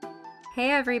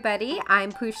Hey everybody,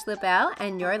 I'm Poosh LaBelle,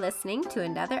 and you're listening to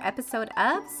another episode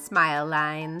of Smile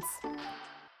Lines.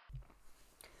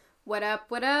 What up,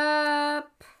 what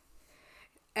up?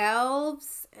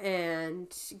 Elves and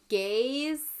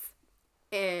gays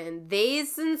and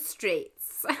theys and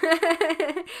straights.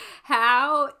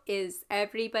 How is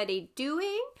everybody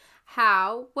doing?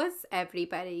 How was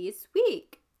everybody's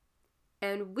week?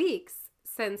 And weeks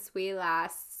since we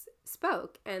last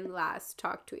spoke and last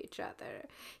talked to each other.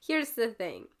 Here's the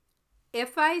thing.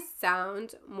 If I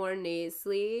sound more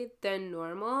nasally than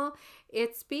normal,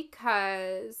 it's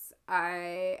because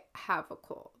I have a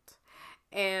cold.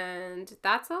 And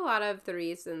that's a lot of the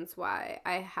reasons why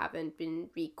I haven't been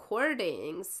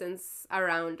recording since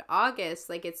around August.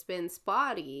 Like, it's been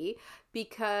spotty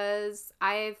because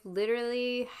I've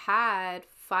literally had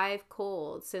 5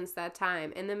 colds since that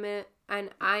time. And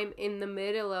I'm in the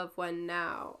middle of one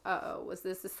now. Was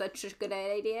this such a good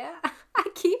idea?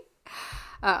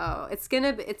 It's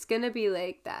gonna be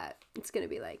like that. It's gonna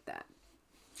be like that.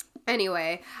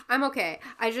 Anyway, I'm okay.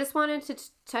 I just wanted to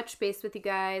touch base with you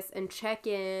guys and check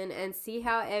in and see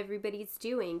how everybody's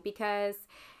doing, because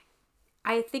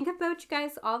I think about you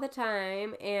guys all the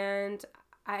time, and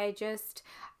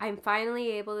I'm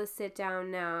finally able to sit down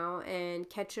now and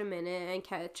catch a minute and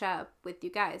catch up with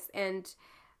you guys. And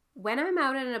when I'm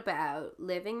out and about,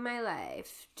 living my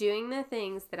life, doing the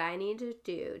things that I need to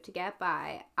do to get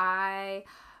by, I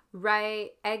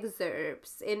write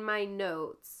excerpts in my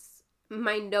notes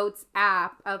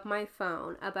app of my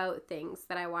phone about things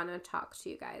that I want to talk to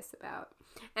you guys about.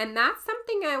 And that's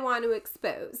something I want to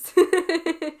expose.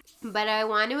 But I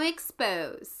want to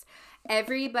expose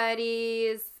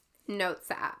everybody's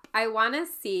notes app. I want to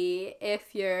see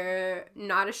if you're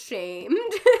not ashamed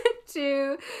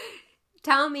to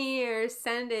tell me or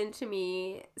send in to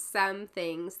me some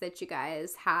things that you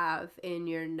guys have in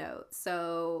your notes.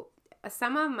 So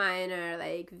some of mine are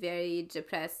like very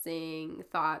depressing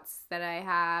thoughts that I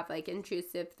have, like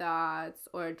intrusive thoughts,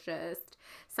 or just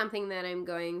something that I'm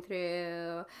going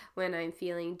through when I'm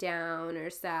feeling down or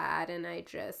sad, and I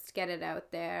just get it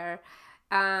out there.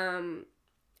 I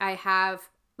have,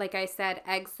 like I said,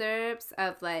 excerpts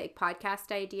of like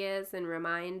podcast ideas and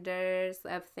reminders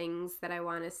of things that I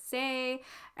want to say.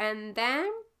 And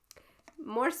then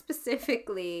more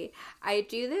specifically, I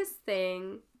do this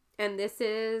thing, and this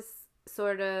is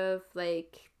sort of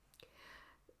like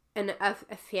a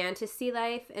fantasy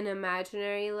life, an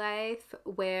imaginary life,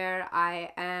 where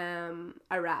I am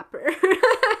a rapper.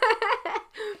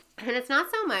 And it's not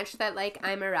so much that like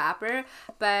I'm a rapper,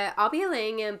 but I'll be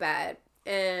laying in bed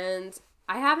and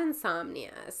I have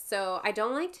insomnia, so I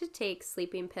don't like to take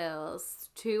sleeping pills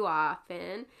too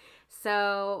often.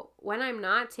 So when I'm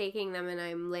not taking them and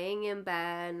I'm laying in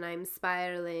bed and I'm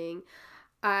spiraling,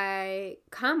 I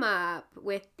come up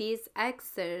with these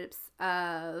excerpts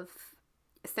of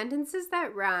sentences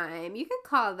that rhyme. You could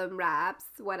call them raps,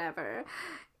 whatever.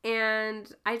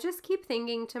 And I just keep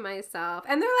thinking to myself,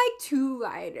 and they're like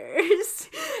 2-liners,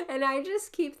 and I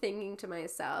just keep thinking to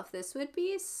myself, this would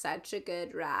be such a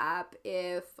good rap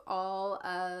if all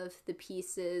of the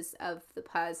pieces of the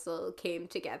puzzle came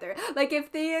together. Like,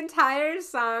 if the entire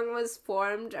song was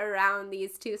formed around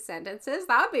these 2 sentences,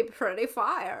 that would be pretty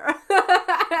fire.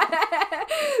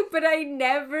 But I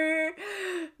never,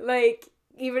 like,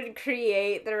 even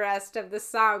create the rest of the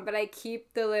song, but I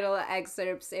keep the little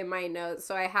excerpts in my notes,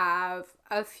 so I have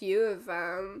a few of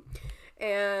them.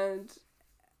 And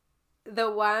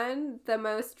the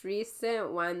most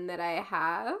recent one that I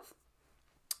have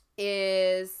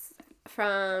is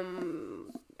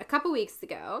from a couple weeks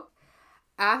ago,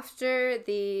 after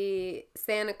the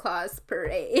Santa Claus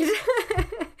parade.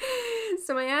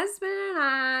 So my husband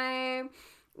and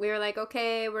we were like,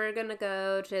 okay, we're going to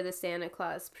go to the Santa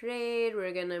Claus parade.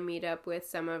 We're going to meet up with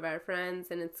some of our friends,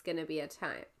 and it's going to be a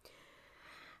time.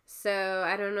 So,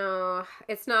 I don't know.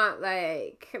 It's not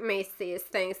like Macy's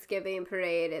Thanksgiving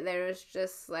parade. There's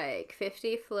just like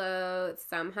 50 floats.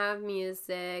 Some have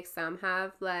music. Some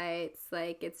have lights.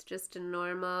 Like, it's just a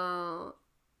normal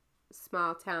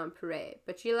small town parade.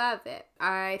 But you love it.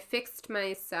 I fixed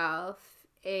myself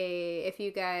if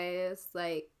you guys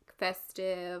like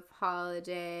festive,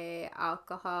 holiday,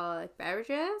 alcoholic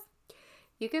beverages,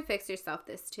 you can fix yourself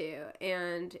this too.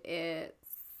 And it's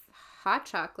hot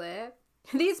chocolate.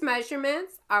 These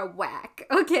measurements are whack,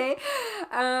 okay?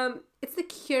 It's the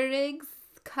Keurig's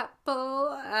couple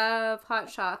of hot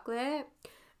chocolate,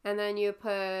 and then you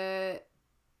put,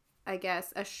 I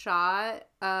guess, a shot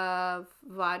of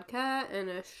vodka and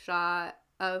a shot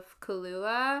of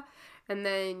Kahlua, and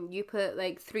then you put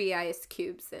like 3 ice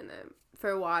cubes in it.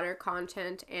 for water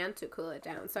content and to cool it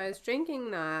down. So I was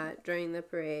drinking that during the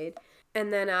parade.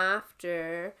 And then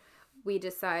after, we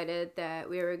decided that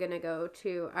we were going to go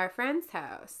to our friend's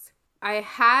house. I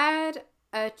had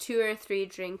a 2 or 3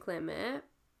 drink limit,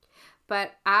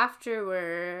 but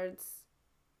afterwards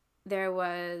there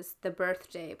was the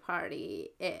birthday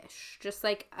party-ish. Just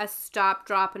like a stop,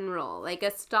 drop, and roll. Like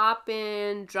a stop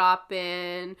in, drop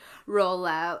in, roll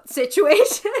out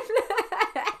situation.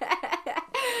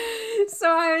 So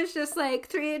I was just like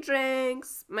 3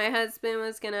 drinks. My husband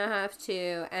was going to have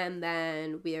 2, and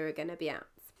then we were going to be out.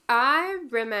 I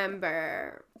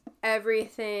remember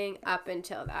everything up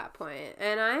until that point,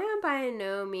 and I am by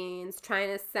no means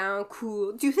trying to sound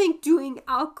cool. Do you think doing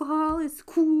alcohol is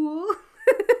cool?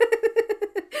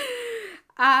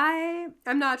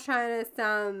 I'm not trying to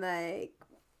sound like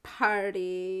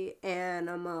party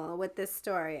animal with this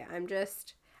story. I'm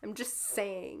just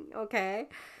saying, okay?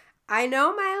 I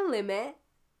know my limit,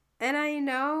 and I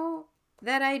know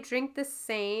that I drink the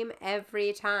same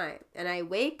every time, and I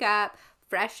wake up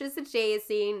fresh as a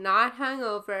daisy, not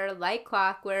hungover, like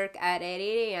clockwork at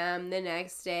 8 a.m. the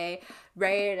next day,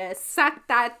 ready to suck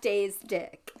that day's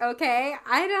dick, okay?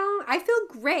 I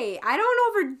feel great. I don't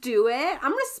overdo it.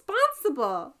 I'm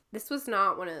responsible. This was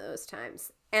not one of those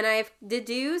times. And I've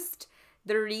deduced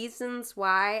the reasons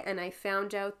why, and I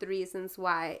found out the reasons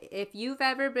why. If you've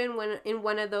ever been in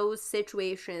one of those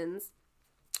situations,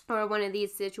 or one of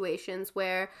these situations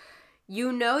where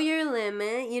you know your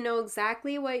limit, you know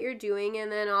exactly what you're doing,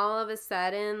 and then all of a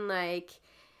sudden, like,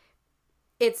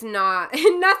 it's not,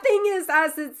 nothing is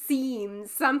as it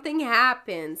seems. Something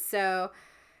happens. So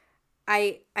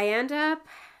I end up,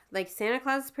 like, Santa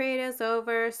Claus parade is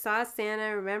over, saw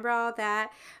Santa, remember all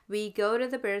that. We go to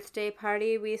the birthday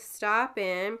party, we stop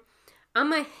in.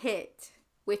 I'm a hit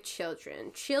with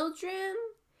children.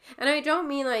 And I don't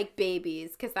mean like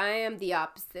babies, because I am the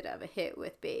opposite of a hit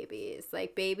with babies.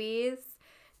 Like, babies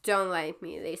don't like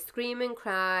me. They scream and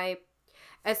cry.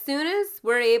 As soon as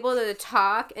we're able to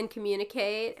talk and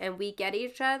communicate and we get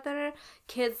each other,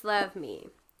 kids love me.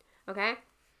 Okay?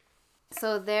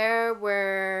 So there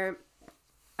were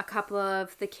a couple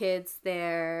of the kids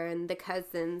there and the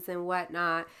cousins and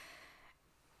whatnot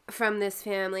from this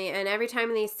family, and every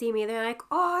time they see me, they're like,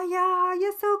 oh yeah,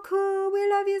 you're so cool, we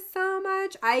love you so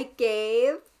much. I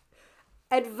gave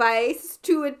advice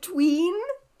to a tween.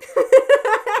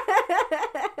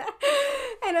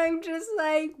 And I'm just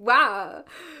like, wow,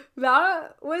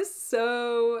 that was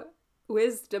so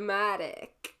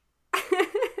wisdomatic. I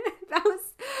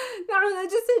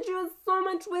just said you had so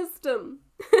much wisdom.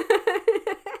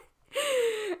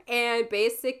 And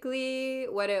basically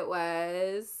what it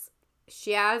was,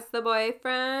 she has the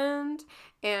boyfriend,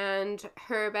 and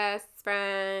her best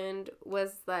friend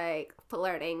was like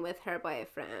flirting with her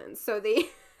boyfriend. So they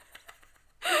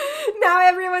now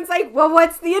everyone's like, well,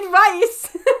 what's the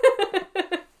advice?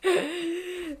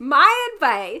 My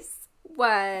advice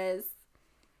was,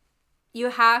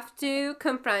 you have to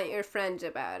confront your friend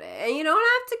about it. And you don't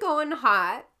have to go in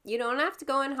hot.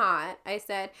 I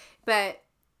said, but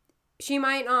she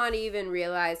might not even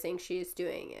realizing she's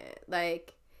doing it.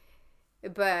 Like,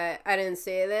 but I didn't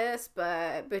say this,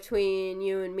 but between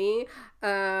you and me,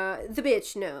 the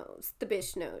bitch knows. The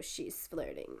bitch knows she's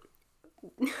flirting.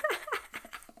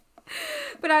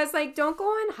 But I was like, don't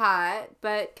go in hot,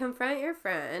 but confront your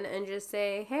friend and just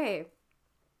say, hey,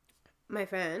 my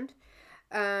friend,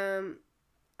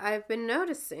 I've been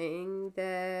noticing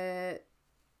that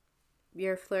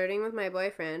you're flirting with my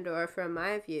boyfriend, or from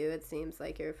my view, it seems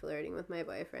like you're flirting with my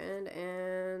boyfriend,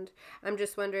 and I'm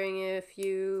just wondering if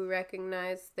you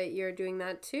recognize that you're doing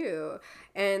that too,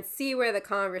 and see where the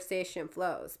conversation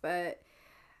flows. But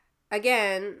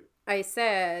again, I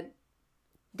said,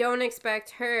 don't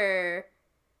expect her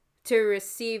to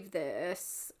receive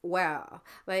this well.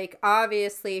 Like,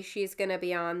 obviously she's gonna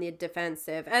be on the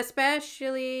defensive,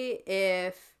 especially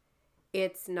if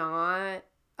it's not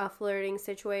a flirting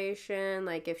situation.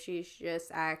 Like, if she's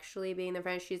just actually being the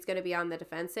friend, she's gonna be on the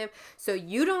defensive. So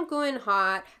you don't go in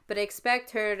hot, but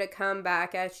expect her to come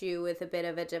back at you with a bit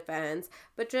of a defense,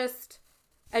 but just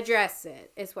address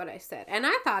it, is what I said. And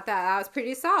I thought that was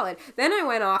pretty solid. Then I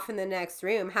went off in the next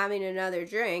room having another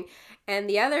drink, and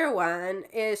the other one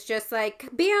is just like,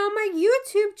 be on my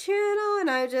YouTube channel.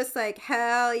 And I was just like,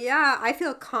 hell yeah, I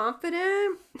feel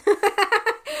confident.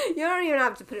 You don't even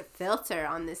have to put a filter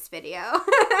on this video.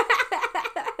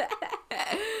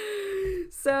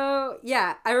 So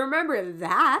yeah, I remember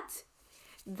that.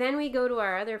 Then we go to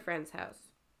our other friend's house,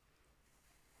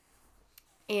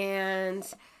 and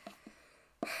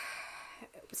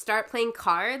start playing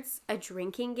cards, a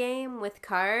drinking game with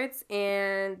cards,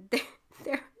 and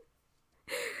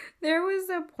There was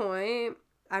a point,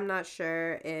 I'm not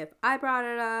sure if I brought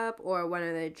it up or one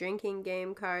of the drinking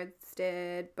game cards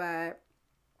did, but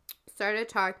started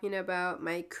talking about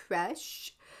my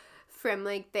crush from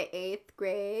like the 8th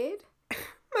grade.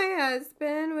 My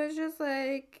husband was just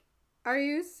like, are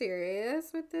you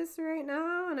serious with this right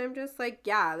now? And I'm just like,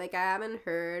 yeah, like I haven't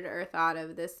heard or thought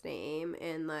of this name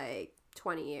in like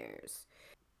 20 years.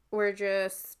 We're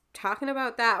just talking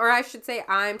about that, or I should say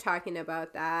I'm talking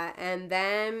about that, and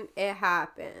then it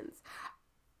happens.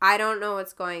 I don't know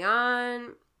what's going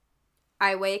on.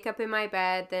 I wake up in my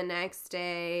bed the next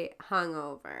day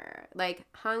hungover. Like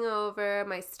hungover,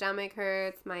 my stomach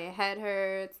hurts, my head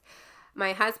hurts.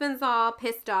 My husband's all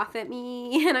pissed off at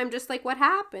me, and I'm just like, what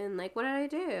happened? Like, what did I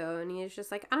do? And he's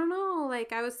just like, I don't know.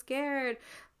 Like, I was scared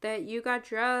that you got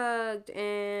drugged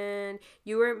and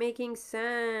you weren't making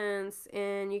sense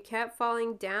and you kept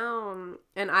falling down.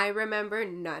 And I remember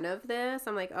none of this.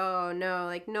 I'm like, oh no,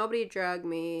 like nobody drugged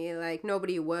me, like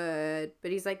nobody would.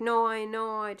 But he's like, no, I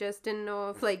know, I just didn't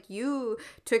know if like you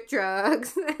took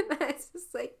drugs. And I was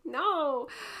just like, no,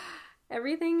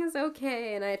 everything is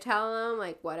okay. And I tell him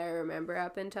like what I remember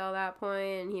up until that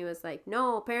point, and he was like,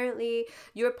 no, apparently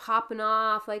you're popping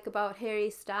off like about Harry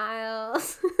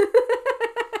Styles.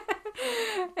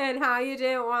 And how you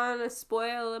didn't want to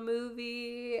spoil a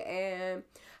movie, and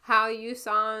how you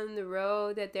saw on the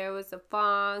road that there was a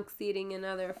fox eating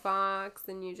another fox,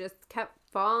 and you just kept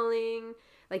falling.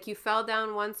 Like you fell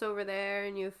down once over there,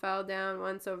 and you fell down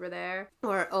once over there,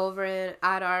 or over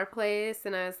at our place.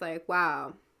 And I was like,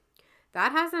 wow,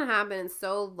 that hasn't happened in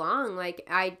so long. Like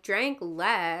I drank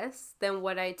less than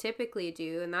what I typically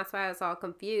do, and that's why I was all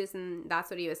confused. And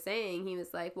that's what he was saying. He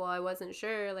was like, well, I wasn't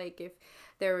sure like if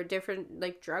there were different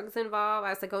like drugs involved.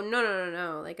 I was like, oh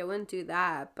no, like I wouldn't do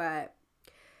that. But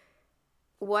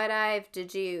what I've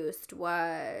deduced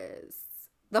was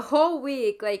the whole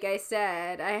week, like I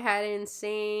said, I had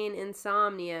insane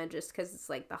insomnia just because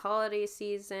it's like the holiday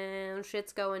season,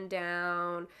 shit's going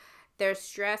down, there's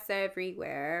stress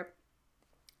everywhere,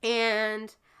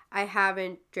 and I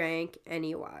haven't drank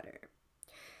any water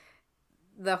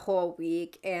the whole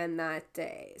week and that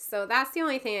day. So that's the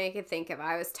only thing I could think of.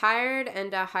 I was tired and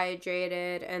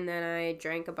dehydrated, and then I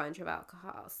drank a bunch of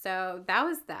alcohol. So that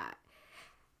was that.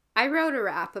 I wrote a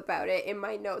rap about it in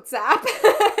my notes app.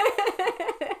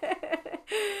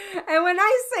 And when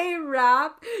I say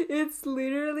rap, it's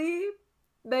literally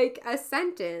like a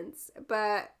sentence,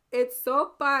 but it's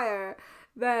so fire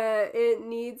that it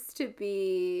needs to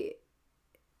be,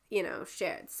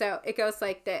 shared. So it goes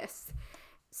like this.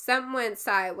 Something went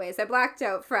sideways. I blacked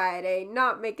out Friday,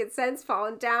 not making sense,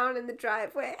 falling down in the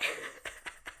driveway.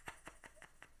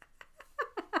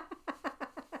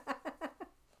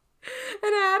 And I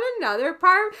had another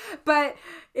part, but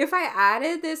if I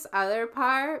added this other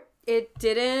part, it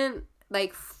didn't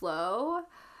like flow.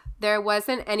 There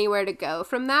wasn't anywhere to go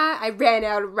from that. I ran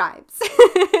out of rhymes.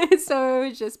 So it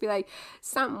would just be like,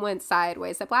 something went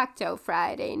sideways. I blacked out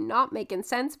Friday, not making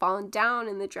sense, falling down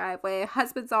in the driveway.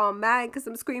 Husband's all mad because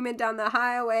I'm screaming down the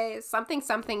highway. Something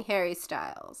Harry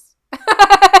Styles.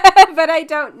 But I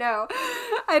don't know.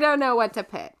 I don't know what to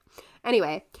put.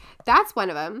 Anyway, that's one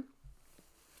of them.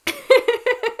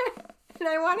 And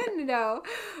I wanted to know,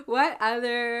 what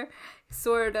other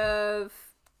sort of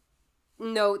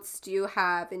notes do you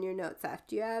have in your notes app?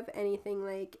 Do you have anything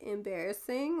like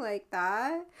embarrassing like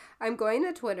that? I'm going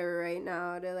to Twitter right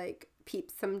now to like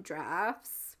peep some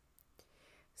drafts.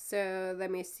 So let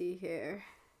me see here.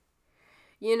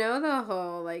 You know the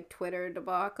whole like Twitter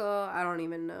debacle? I don't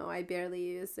even know. I barely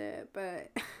use it,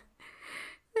 but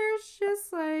there's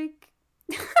just like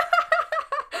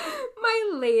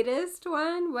my latest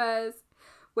one was,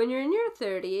 when you're in your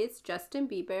 30s, Justin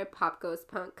Bieber Pop Goes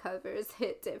Punk covers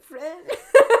hit different.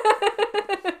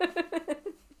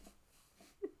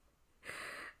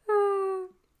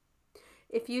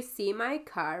 If you see my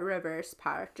car reverse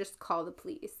park, just call the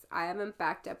police. I haven't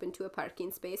backed up into a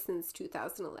parking space since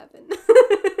 2011.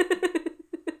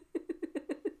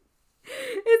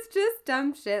 It's just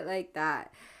dumb shit like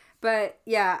that. But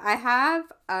yeah, I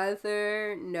have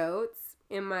other notes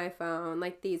in my phone,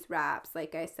 like these raps,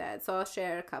 like I said. So I'll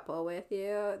share a couple with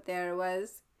you. There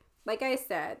was, like I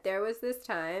said, there was this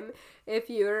time, if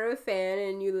you were a fan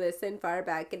and you listened far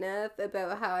back enough,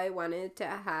 about how I wanted to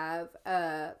have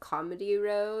a comedy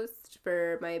roast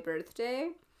for my birthday.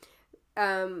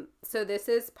 So this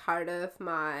is part of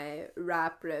my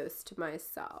rap roast to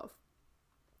myself.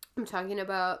 I'm talking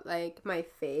about like my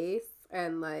face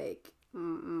and like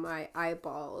my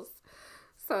eyeballs.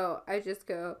 So I just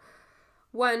go,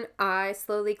 One eye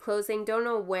slowly closing. Don't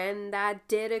know when that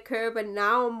did occur, but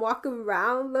now I'm walking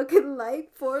around looking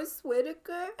like Forrest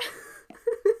Whitaker.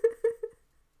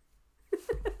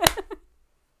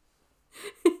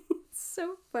 It's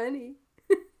so funny.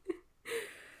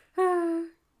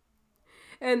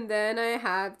 And then I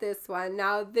have this one.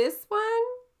 Now this one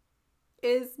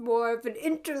is more of an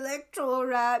intellectual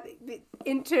rap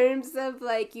in terms of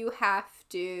like you have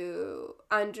to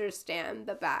understand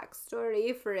the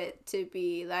backstory for it to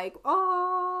be like,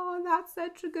 oh, that's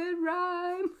such a good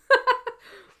rhyme.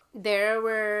 There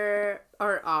were,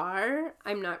 or are,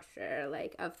 I'm not sure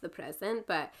like of the present,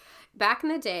 but back in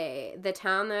the day, the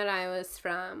town that I was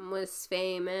from was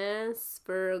famous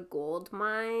for a gold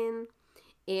mine,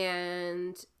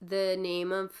 and the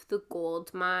name of the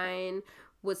gold mine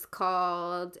was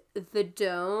called the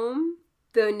Dome.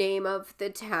 The name of the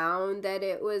town that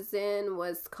it was in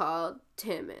was called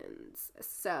Timmins.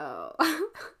 So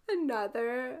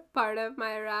another part of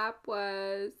my rap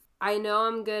was, I know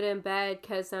I'm good in bed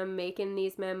because I'm making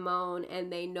these men moan,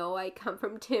 and they know I come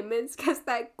from Timmins because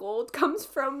that gold comes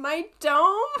from my dome.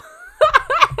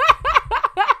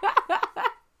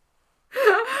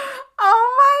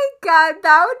 Oh my god,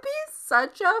 that would be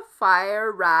such a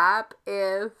fire rap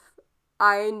if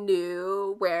I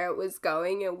knew where it was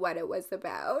going and what it was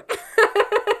about.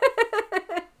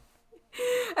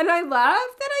 And I love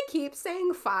that I keep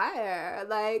saying fire.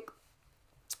 Like,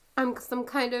 I'm some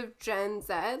kind of Gen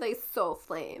Z, like Soul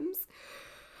Flames.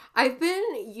 I've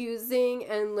been using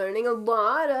and learning a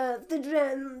lot of the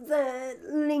Gen Z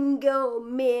lingo,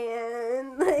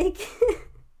 man. Like,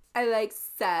 I like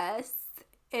cess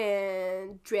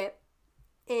and drip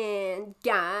and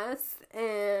gas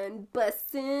and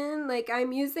bussin'. Like,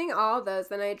 I'm using all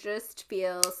those and I just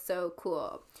feel so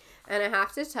cool. And I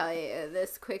have to tell you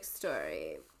this quick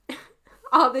story.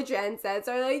 All the Gen Zs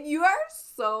are like, you are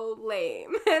so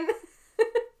lame. And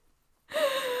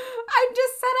I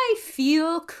just said I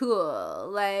feel cool.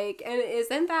 Like, and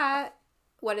isn't that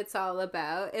what it's all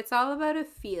about? It's all about a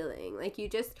feeling. Like, you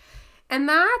just... And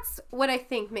that's what I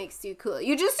think makes you cool.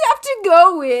 You just have to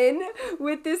go in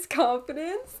with this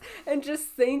confidence and just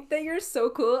think that you're so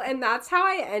cool. And that's how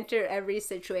I enter every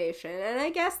situation. And I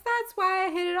guess that's why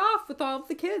I hit it off with all of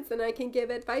the kids and I can give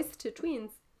advice to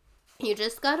tweens. You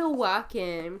just gotta walk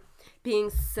in being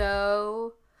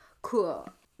so cool.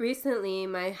 Recently,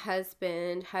 my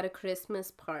husband had a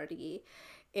Christmas party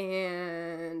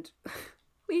and...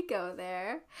 we go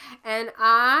there, and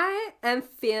I am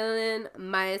feeling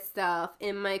myself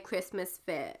in my Christmas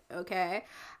fit, okay?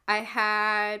 I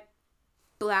had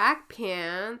black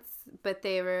pants, but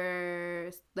they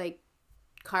were like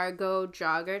cargo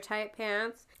jogger type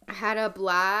pants. I had a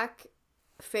black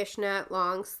fishnet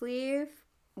long sleeve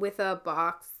with a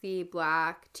boxy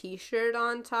black t-shirt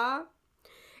on top,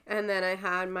 and then I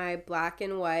had my black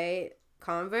and white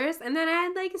Converse, and then I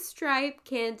had like striped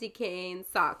candy cane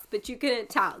socks, but you couldn't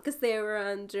tell because they were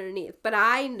underneath. But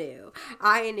I knew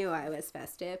I was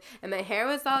festive, and my hair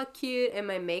was all cute, and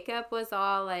my makeup was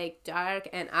all like dark,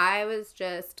 and I was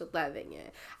just loving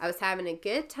it. I was having a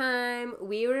good time.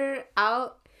 We were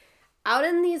out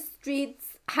in these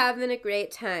streets having a great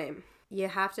time. You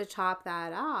have to top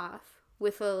that off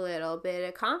with a little bit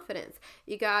of confidence.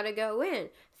 You gotta go in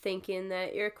thinking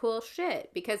that you're cool shit,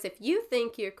 because if you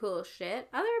think you're cool shit,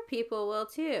 other people will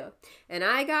too. And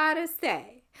I gotta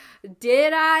say,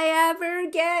 did I ever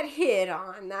get hit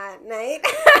on that night?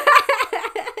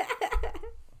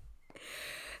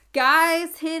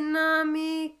 Guys hitting on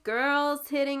me, girls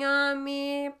hitting on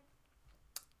me.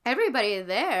 Everybody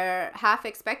there half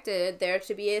expected there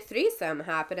to be a threesome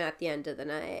happen at the end of the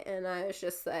night, and I was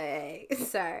just like,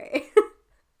 sorry.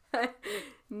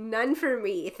 None for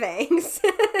me, thanks.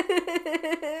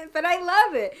 But I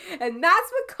love it. And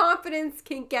that's what confidence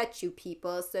can get you,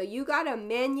 people. So you gotta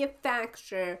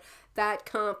manufacture that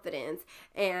confidence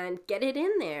and get it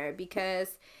in there,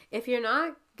 because if you're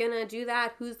not gonna do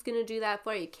that, who's gonna do that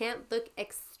for you? You can't look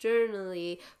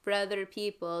externally for other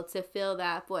people to fill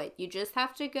that void. You just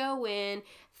have to go in,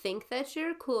 think that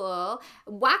you're cool,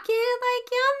 walk in like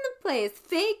you're on the place,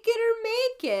 fake it or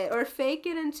make it, or fake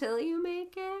it until you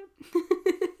make it.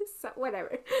 So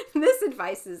whatever. This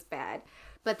advice is bad.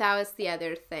 But that was the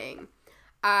other thing.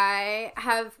 I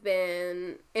have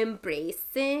been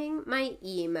embracing my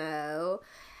emo,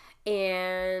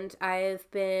 and I've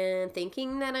been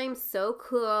thinking that I'm so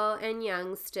cool and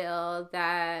young still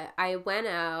that I went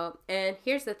out. And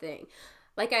here's the thing.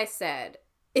 Like I said,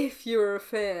 if you're a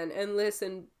fan and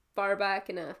listen far back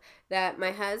enough that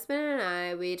my husband and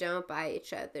I, we don't buy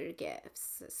each other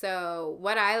gifts. So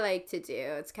what I like to do,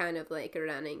 it's kind of like a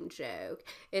running joke,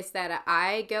 is that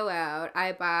I go out,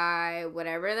 I buy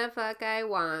whatever the fuck I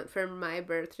want for my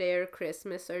birthday or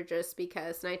Christmas or just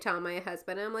because, and I tell my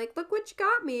husband, I'm like, look what you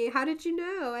got me. How did you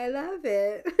know? I love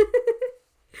it.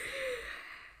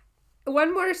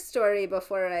 One more story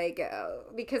before I go,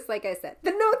 because like I said,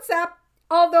 the Notes app,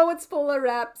 although it's full of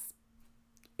reps,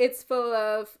 it's full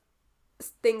of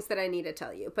things that I need to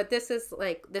tell you. But this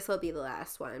will be the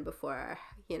last one before,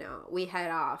 we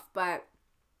head off. But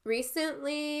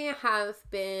recently have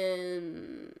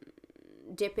been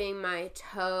dipping my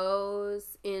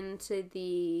toes into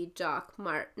the Doc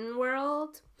Marten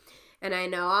world. And I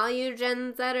know all you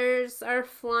Gen Zers are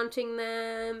flaunting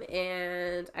them,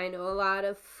 and I know a lot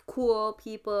of cool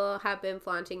people have been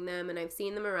flaunting them, and I've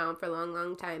seen them around for a long,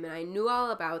 long time, and I knew all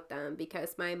about them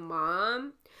because my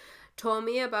mom told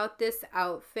me about this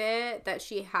outfit that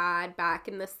she had back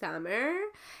in the summer,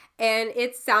 and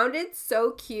it sounded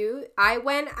so cute. I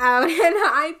went out and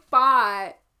I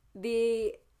bought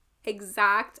the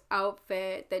exact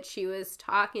outfit that she was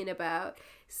talking about,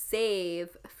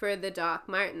 save for the Doc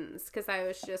Martens, because I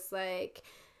was just like,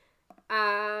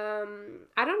 I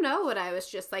don't know what I was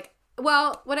just like.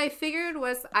 Well, what I figured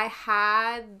was I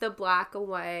had the black and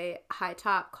white high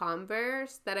top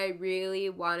Converse that I really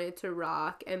wanted to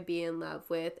rock and be in love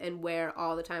with and wear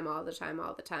all the time.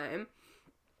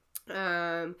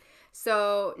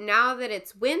 So now that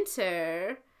it's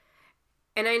winter,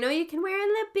 and I know you can wear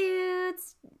the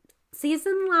boots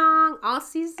all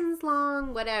seasons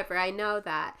long, whatever. I know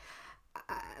that.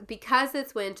 Because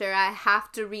it's winter, I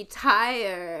have to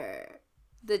retire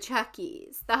the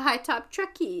Chuckies, the high top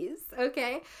Chuckies,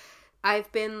 okay?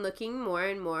 I've been looking more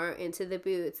and more into the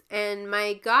boots. And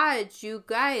my God, you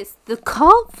guys, the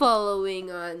cult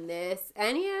following on this,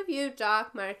 any of you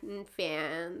Doc Marten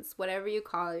fans, whatever you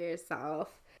call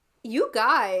yourself, you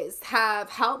guys have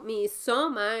helped me so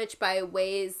much by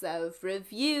ways of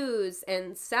reviews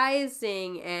and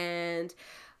sizing and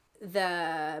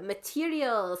the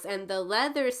materials and the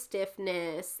leather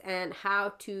stiffness and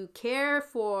how to care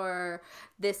for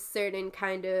this certain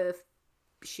kind of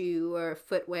shoe or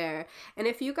footwear. And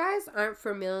if you guys aren't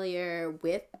familiar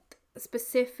with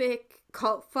specific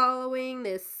cult following,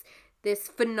 this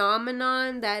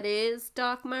phenomenon that is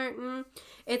Doc Marten,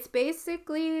 it's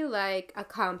basically like a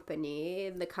company.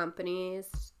 The company's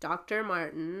Dr.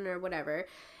 Marten or whatever,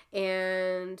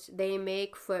 and they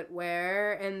make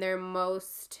footwear, and they're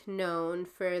most known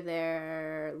for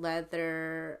their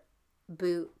leather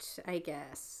boot, I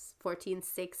guess.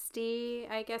 1460,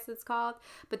 I guess it's called.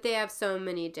 But they have so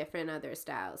many different other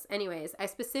styles. Anyways, I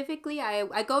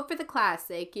go for the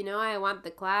classic. I want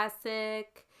the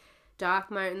classic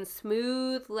Doc Marten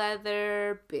smooth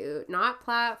leather boot, not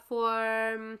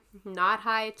platform, not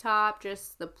high top,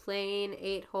 just the plain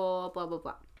 8-hole, blah, blah,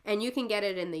 blah. And you can get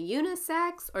it in the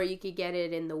unisex or you could get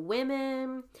it in the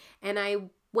women. And I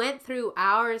went through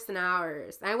hours and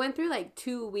hours. I went through like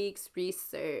 2 weeks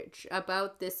research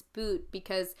about this boot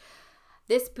because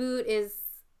this boot is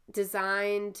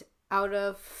designed out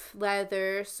of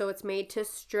leather, so it's made to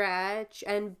stretch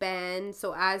and bend,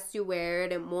 so as you wear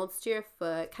it, it molds to your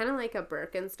foot, kind of like a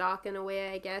Birkenstock in a way,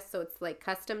 I guess. So it's like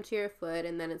custom to your foot,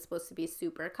 and then it's supposed to be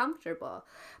super comfortable.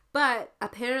 But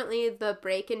apparently the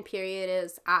break-in period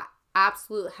is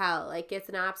absolute hell. Like, it's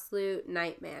an absolute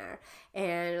nightmare,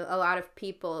 and a lot of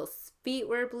people's feet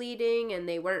were bleeding, and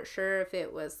they weren't sure if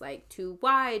it was like too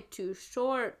wide, too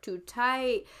short, too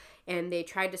tight. And they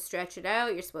tried to stretch it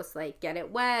out. You're supposed to like get it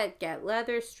wet, get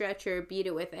leather stretcher, beat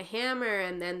it with a hammer.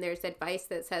 And then there's advice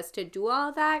that says to do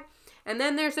all that. And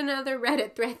then there's another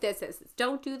Reddit thread that says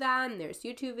don't do that. And there's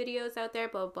YouTube videos out there,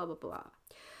 blah, blah, blah, blah.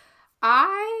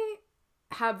 I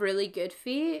have really good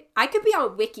feet. I could be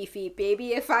on Wiki Feet,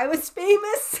 baby, if I was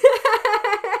famous.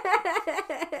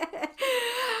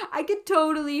 I could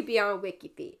totally be on Wiki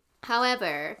Feet.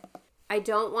 However, I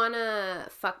don't want to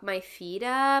fuck my feet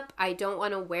up. I don't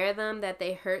want to wear them that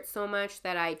they hurt so much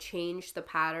that I change the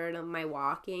pattern of my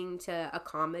walking to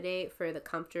accommodate for the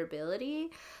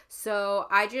comfortability. So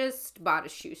I just bought a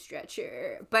shoe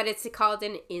stretcher, but it's called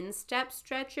an instep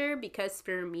stretcher because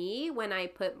for me, when I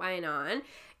put mine on,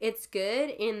 it's good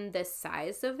in the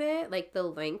size of it, like the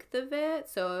length of it.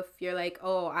 So if you're like,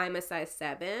 oh, I'm a size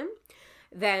 7,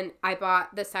 then I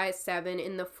bought the size 7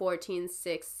 in the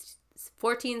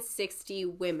 1460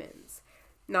 women's,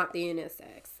 not the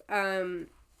unisex.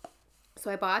 So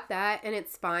I bought that, and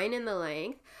it's fine in the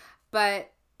length,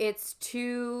 but it's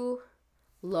too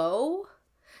low.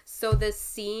 So the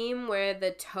seam where the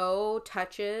toe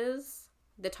touches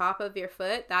the top of your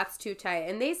foot, that's too tight.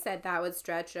 And they said that would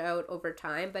stretch out over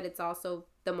time, but it's also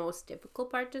the most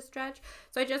difficult part to stretch.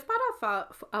 So I just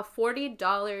bought a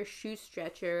 $40 shoe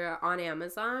stretcher on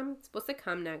Amazon. It's supposed to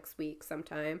come next week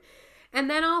sometime. And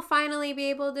then I'll finally be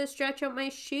able to stretch out my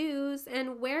shoes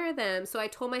and wear them. So I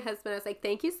told my husband, I was like,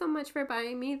 thank you so much for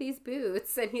buying me these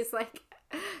boots. And he's like,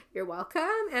 you're welcome.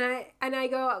 And I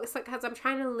go, it's like, because I'm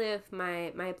trying to live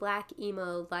my black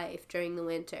emo life during the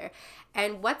winter.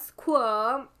 And what's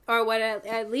cool, or what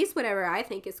at least whatever I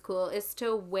think is cool, is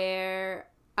to wear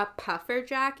a puffer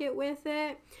jacket with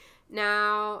it.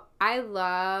 Now, I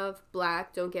love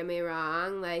black, don't get me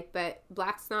wrong, but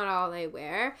black's not all I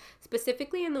wear.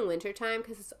 Specifically in the wintertime,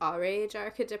 because it's already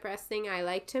dark and depressing, I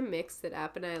like to mix it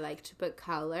up and I like to put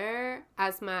color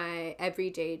as my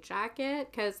everyday jacket,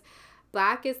 because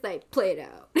black is like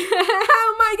Play-Doh.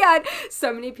 Oh my god,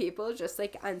 so many people just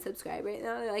unsubscribe right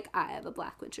now. They're like, I have a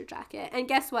black winter jacket. And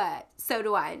guess what? So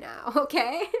do I now,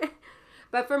 okay?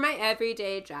 But for my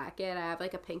everyday jacket, I have a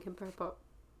pink and purple.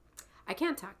 I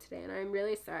can't talk today, and I'm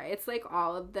really sorry. It's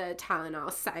all of the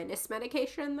Tylenol sinus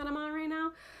medication that I'm on right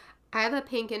now. I have a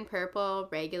pink and purple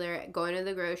regular going to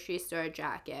the grocery store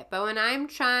jacket. But when I'm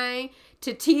trying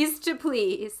to tease to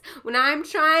please, when I'm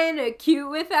trying to cute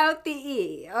without the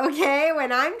E, okay?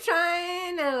 When I'm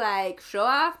trying to show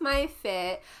off my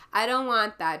fit, I don't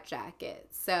want that jacket.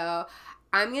 So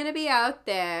I'm going to be out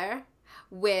there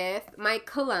with my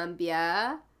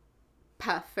Columbia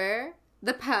puffer,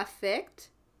 the perfect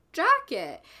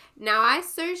jacket. Now I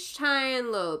searched high and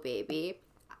low, baby.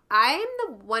 I'm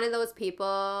one of those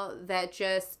people that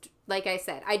just, like I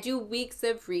said, I do weeks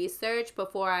of research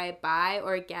before I buy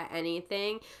or get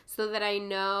anything so that I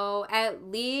know at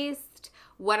least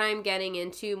what I'm getting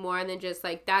into more than just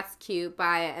that's cute,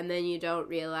 buy it, and then you don't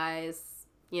realize,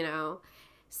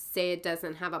 say it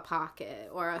doesn't have a pocket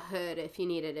or a hood if you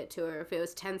needed it to, or if it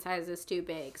was 10 sizes too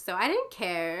big. So I didn't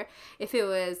care if it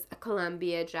was a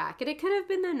Columbia jacket. It could have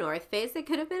been the North Face. It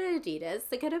could have been Adidas.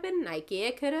 It could have been Nike.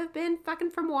 It could have been fucking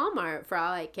from Walmart for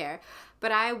all I care.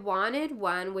 But I wanted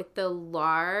one with the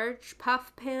large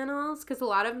puff panels, because a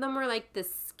lot of them were the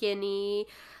skinny,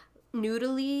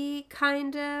 noodly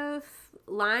kind of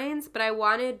lines, but I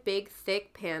wanted big,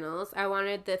 thick panels. I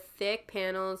wanted the thick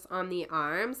panels on the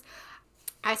arms.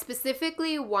 I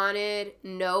specifically wanted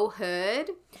no hood,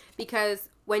 because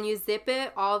when you zip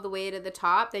it all the way to the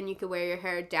top, then you could wear your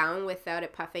hair down without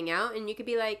it puffing out. And you could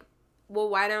be like, well,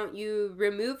 why don't you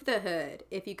remove the hood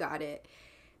if you got it?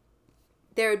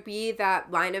 There would be that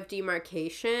line of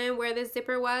demarcation where the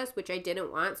zipper was, which I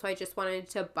didn't want. So I just wanted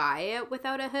to buy it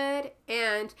without a hood.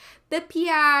 And the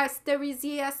pièce de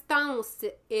résistance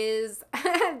is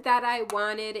that I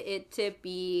wanted it to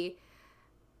be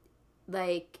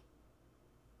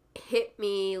hit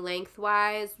me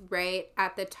lengthwise right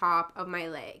at the top of my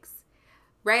legs.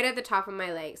 Right at the top of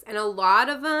my legs. And a lot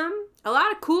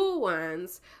of cool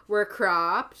ones were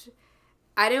cropped.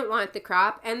 I didn't want the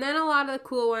crop. And then a lot of the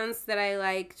cool ones that I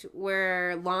liked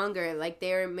were longer,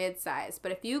 they were mid-size.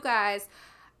 But if you guys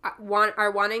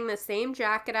are wanting the same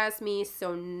jacket as me,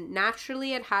 so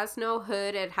naturally it has no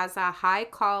hood, it has a high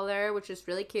collar, which is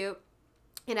really cute.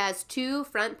 It has 2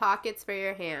 front pockets for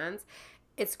your hands.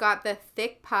 It's got the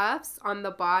thick puffs on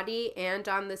the body and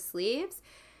on the sleeves.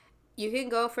 You can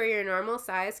go for your normal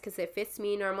size because it fits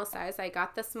me normal size. I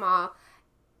got the small.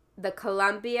 The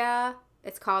Columbia,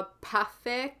 it's called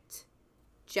Perfect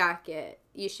Jacket.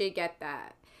 You should get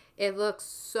that. It looks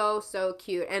so, so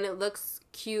cute. And it looks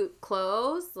cute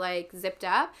closed, zipped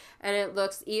up. And it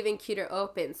looks even cuter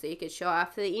open. So you could show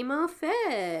off the emo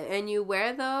fit. And you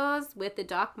wear those with the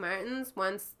Doc Martens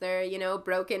once they're,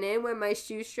 broken in when my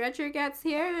shoe stretcher gets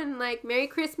here. And Merry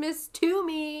Christmas to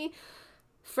me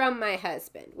from my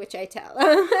husband, which I tell.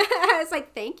 I was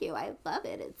thank you. I love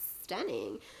it. It's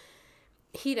stunning.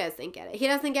 He doesn't get it. He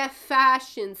doesn't get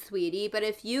fashion, sweetie. But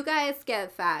if you guys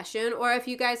get fashion, or if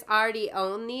you guys already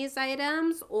own these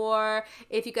items, or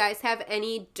if you guys have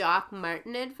any Doc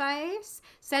Marten advice,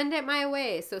 send it my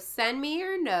way. So send me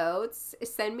your notes.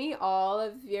 Send me all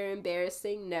of your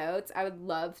embarrassing notes. I would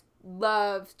love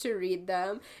to read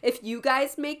them. If you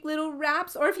guys make little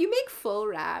raps, or if you make full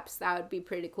raps, that would be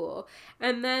pretty cool.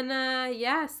 And then,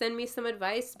 send me some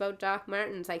advice about Doc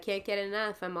Martens. I can't get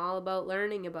enough. I'm all about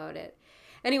learning about it.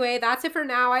 Anyway, that's it for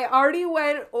now. I already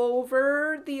went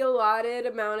over the allotted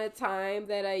amount of time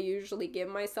that I usually give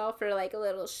myself for a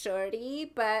little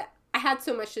shorty, but I had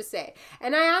so much to say.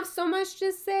 And I have so much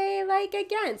to say,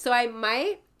 again. So I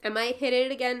might hit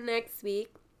it again next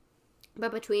week.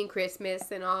 But between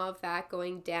Christmas and all of that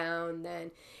going down, then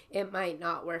it might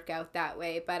not work out that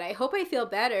way. But I hope I feel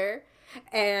better.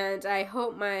 And I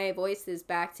hope my voice is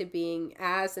back to being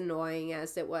as annoying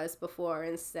as it was before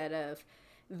instead of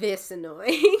this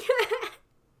annoying.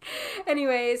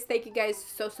 Anyways, thank you guys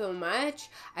so much.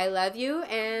 I love you,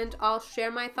 and I'll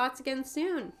share my thoughts again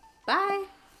soon. Bye.